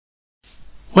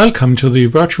Welcome to the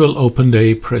virtual Open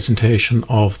Day presentation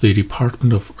of the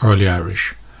Department of Early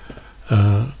Irish.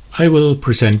 I will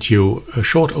present you a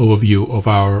short overview of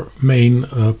our main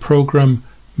program,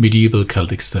 Medieval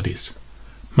Celtic Studies.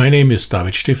 My name is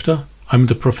David Stifter. I'm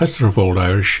the Professor of Old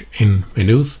Irish in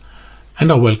Maynooth, and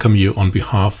I welcome you on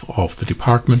behalf of the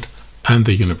department and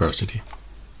the university.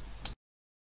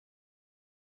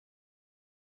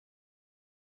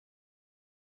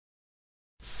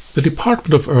 The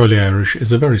Department of Early Irish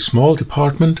is a very small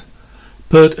department,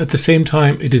 but at the same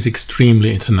time it is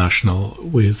extremely international,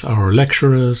 with our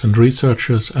lecturers and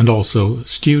researchers and also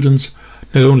students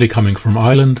not only coming from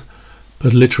Ireland,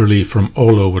 but literally from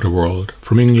all over the world,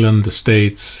 from England, the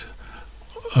States,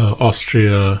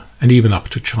 Austria, and even up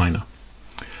to China.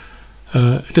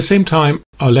 At the same time,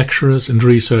 our lecturers and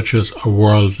researchers are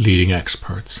world-leading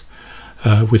experts,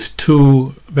 with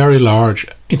two very large,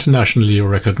 internationally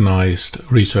recognized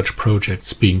research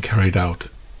projects being carried out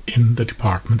in the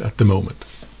department at the moment.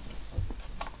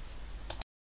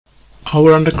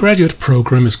 Our undergraduate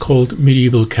program is called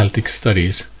Medieval Celtic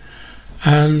Studies,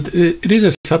 and it is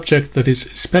a subject that is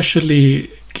especially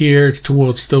geared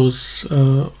towards those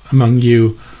among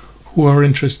you who are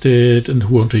interested and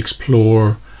who want to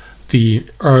explore the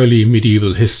early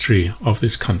medieval history of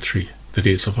this country, that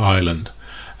is, of Ireland,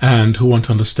 and who want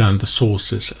to understand the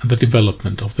sources and the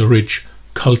development of the rich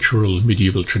cultural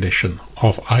medieval tradition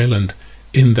of Ireland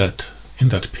in that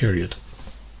period.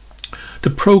 The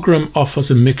program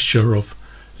offers a mixture of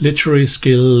literary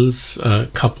skills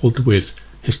coupled with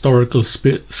historical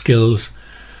skills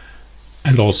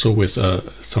and also with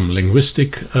some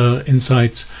linguistic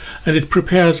insights, and it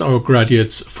prepares our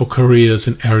graduates for careers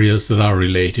in areas that are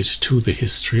related to the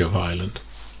history of Ireland.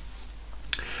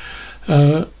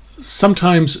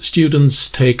 Sometimes students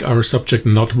take our subject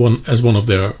not as one of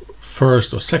their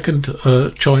first or second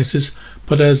choices,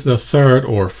 but as their third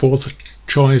or fourth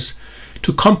choice,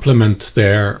 to complement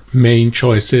their main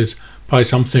choices by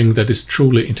something that is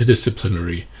truly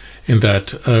interdisciplinary, in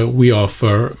that we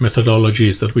offer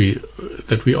methodologies,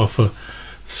 that we offer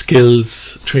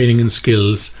skills, training and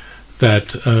skills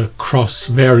that cross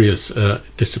various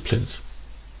disciplines.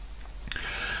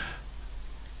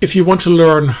 If you want to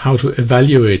learn how to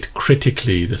evaluate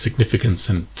critically the significance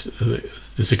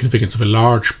of a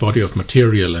large body of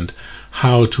material and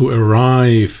how to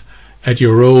arrive at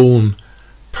your own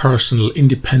personal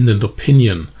independent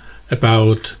opinion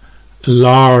about a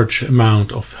large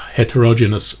amount of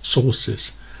heterogeneous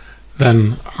sources,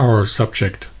 then our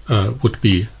subject would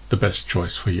be the best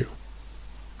choice for you.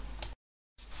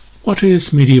 What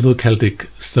is Medieval Celtic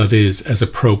Studies as a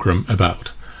program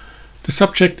about? The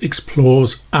subject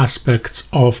explores aspects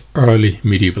of early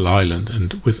medieval Ireland,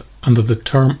 and under the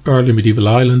term early medieval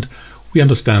Ireland we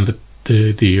understand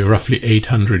the roughly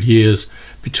 800 years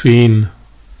between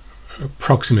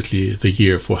approximately the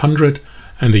year 400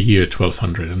 and the year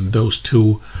 1200, and those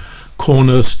two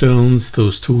cornerstones,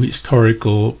 those two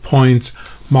historical points,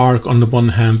 mark on the one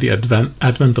hand the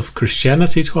advent of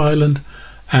Christianity to Ireland,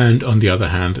 and on the other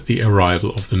hand the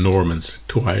arrival of the Normans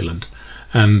to Ireland,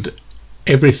 and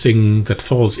everything that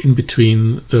falls in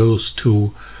between those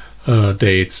two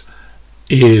dates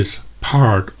is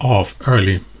part of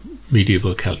early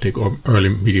medieval Celtic or early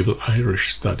medieval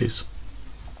Irish studies.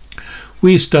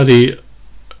 We study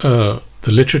the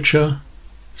literature,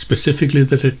 specifically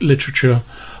the literature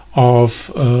of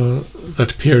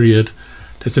that period.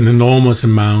 There's an enormous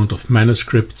amount of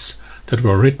manuscripts that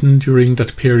were written during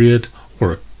that period,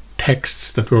 or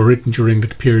texts that were written during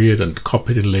that period and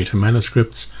copied in later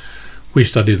manuscripts. We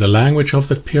study the language of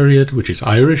that period, which is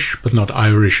Irish, but not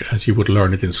Irish as you would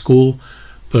learn it in school,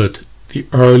 but the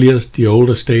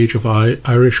older stage of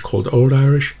Irish called Old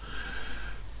Irish.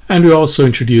 And we also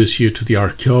introduce you to the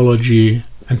archaeology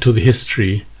and to the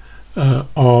history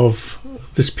of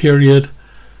this period,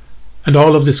 and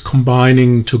all of this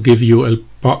combining to give you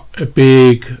a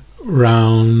big,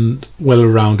 round,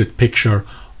 well-rounded picture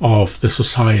of the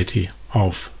society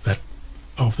of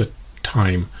the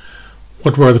time.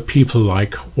 What were the people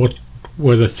like? What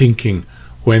were they thinking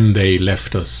when they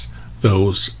left us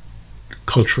those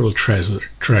cultural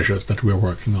treasures that we're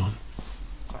working on?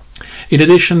 In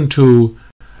addition to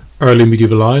early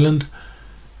medieval Ireland,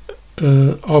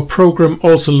 our program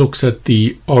also looks at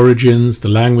the origins, the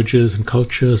languages and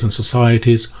cultures and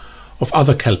societies of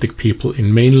other Celtic people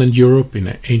in mainland Europe in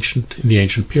the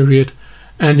ancient period,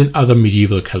 and in other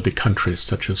medieval Celtic countries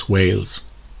such as Wales.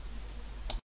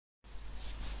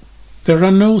 There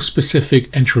are no specific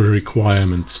entry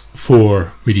requirements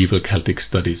for medieval Celtic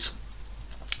studies.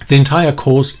 The entire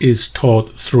course is taught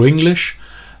through English,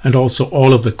 and also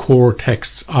all of the core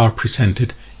texts are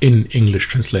presented in English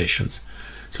translations.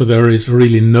 So there is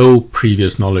really no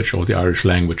previous knowledge of the Irish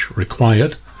language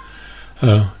required.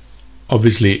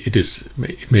 Obviously,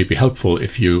 it may be helpful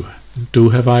if you do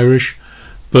have Irish,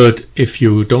 but if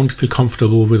you don't feel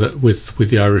comfortable with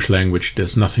the Irish language,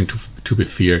 there's nothing to be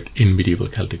feared in medieval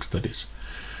Celtic studies.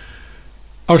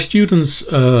 Our students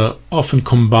often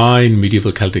combine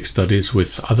medieval Celtic studies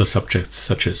with other subjects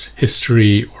such as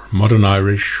history or modern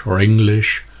Irish or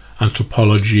English,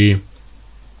 anthropology,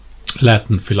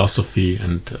 Latin, philosophy,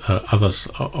 and others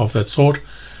of that sort.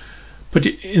 But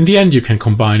in the end, you can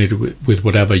combine it with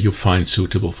whatever you find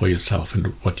suitable for yourself and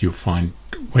where you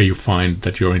find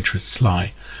that your interests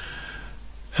lie.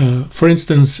 For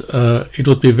instance, it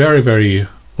would be very, very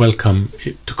welcome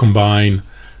to combine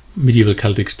medieval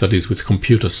Celtic studies with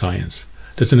computer science.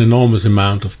 There's an enormous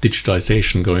amount of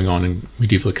digitization going on in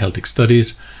medieval Celtic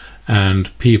studies, and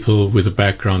people with a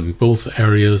background in both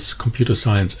areas, computer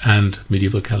science and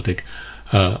medieval Celtic,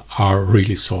 are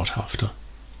really sought after.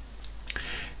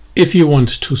 If you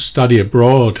want to study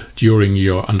abroad during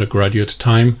your undergraduate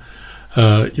time,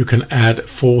 you can add a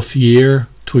 4th year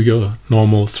to your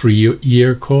normal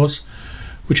 3-year course,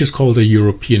 which is called a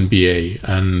European BA,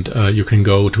 and you can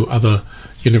go to other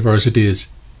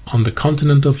universities on the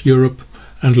continent of Europe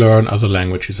and learn other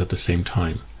languages at the same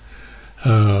time.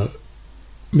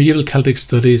 Medieval Celtic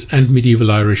studies and medieval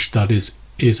Irish studies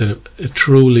is a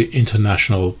truly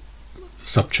international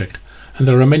subject, and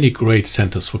there are many great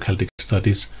centers for Celtic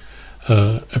studies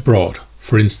abroad.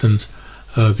 For instance,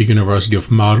 the University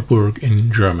of Marburg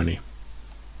in Germany.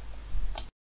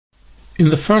 In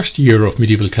the first year of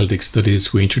medieval Celtic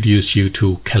studies, we introduce you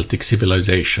to Celtic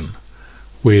civilization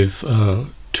with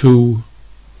 2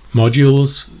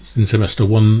 modules. In semester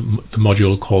 1, the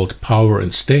module called Power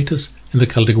and Status in the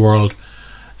Celtic World,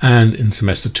 and in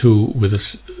semester 2 with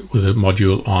a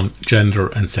module on Gender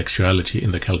and Sexuality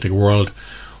in the Celtic World,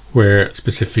 where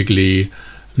specifically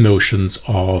notions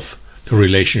of the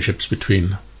relationships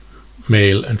between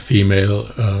male and female,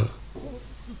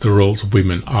 the roles of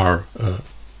women are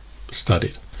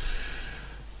studied.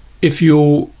 If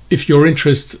your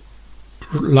interest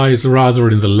lies rather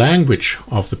in the language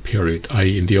of the period,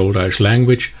 i.e. in the Old Irish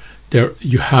language, there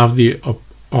you have the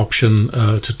option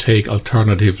to take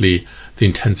alternatively the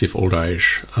intensive Old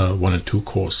Irish 1 and 2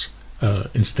 course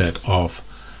instead of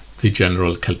the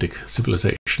general Celtic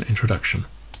civilization introduction.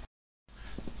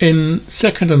 In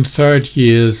 2nd and 3rd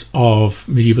years of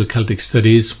medieval Celtic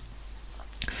studies,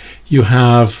 you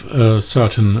have a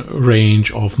certain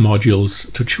range of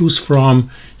modules to choose from.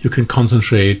 You can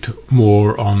concentrate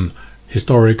more on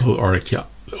historical or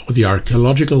the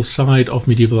archaeological side of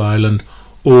medieval Ireland,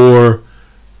 or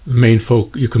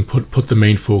you can put the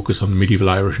main focus on medieval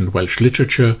Irish and Welsh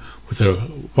literature with a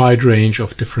wide range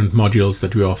of different modules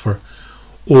that we offer,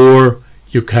 or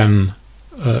you can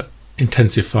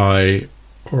intensify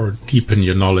or deepen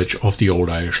your knowledge of the Old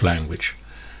Irish language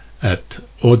at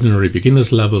ordinary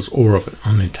beginners levels or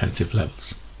on intensive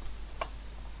levels.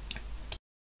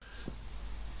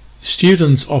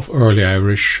 Students of Early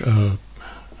Irish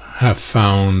have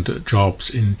found jobs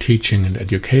in teaching and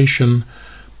education,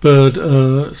 but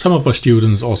some of our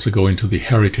students also go into the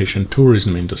heritage and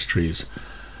tourism industries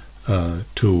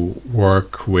to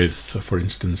work with, for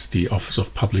instance, the Office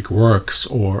of Public Works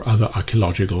or other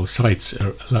archaeological sites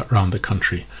around the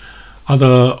country.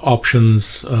 Other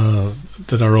options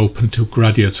that are open to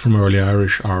graduates from Early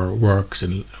Irish are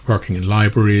working in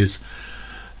libraries,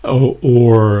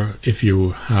 or if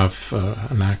you have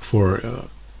a knack for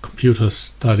computer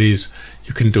studies,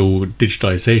 you can do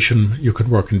digitization, you can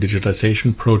work in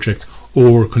digitization projects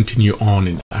or continue on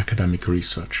in academic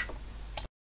research.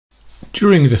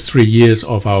 During the 3 years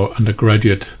of our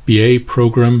undergraduate BA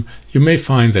program, you may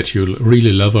find that you'll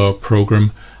really love our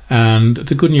program, and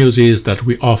the good news is that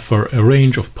we offer a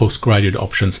range of postgraduate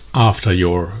options after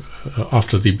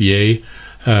the BA,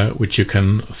 which you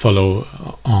can follow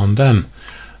on then.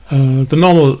 The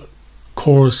normal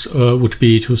course would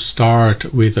be to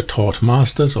start with a taught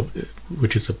master's,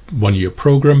 which is a 1-year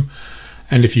program,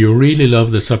 and if you really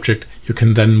love the subject, you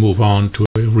can then move on to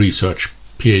a research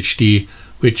PhD,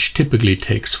 which typically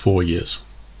takes 4 years.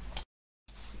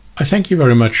 I thank you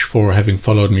very much for having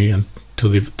followed me to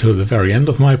the very end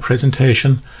of my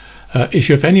presentation. If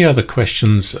you have any other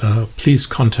questions, please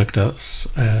contact us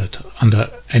under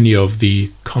any of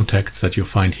the contacts that you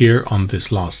find here on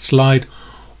this last slide,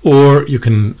 or you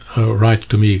can write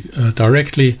to me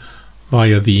directly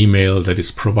via the email that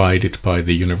is provided by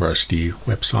the university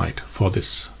website for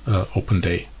this open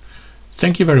day.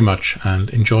 Thank you very much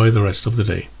and enjoy the rest of the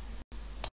day.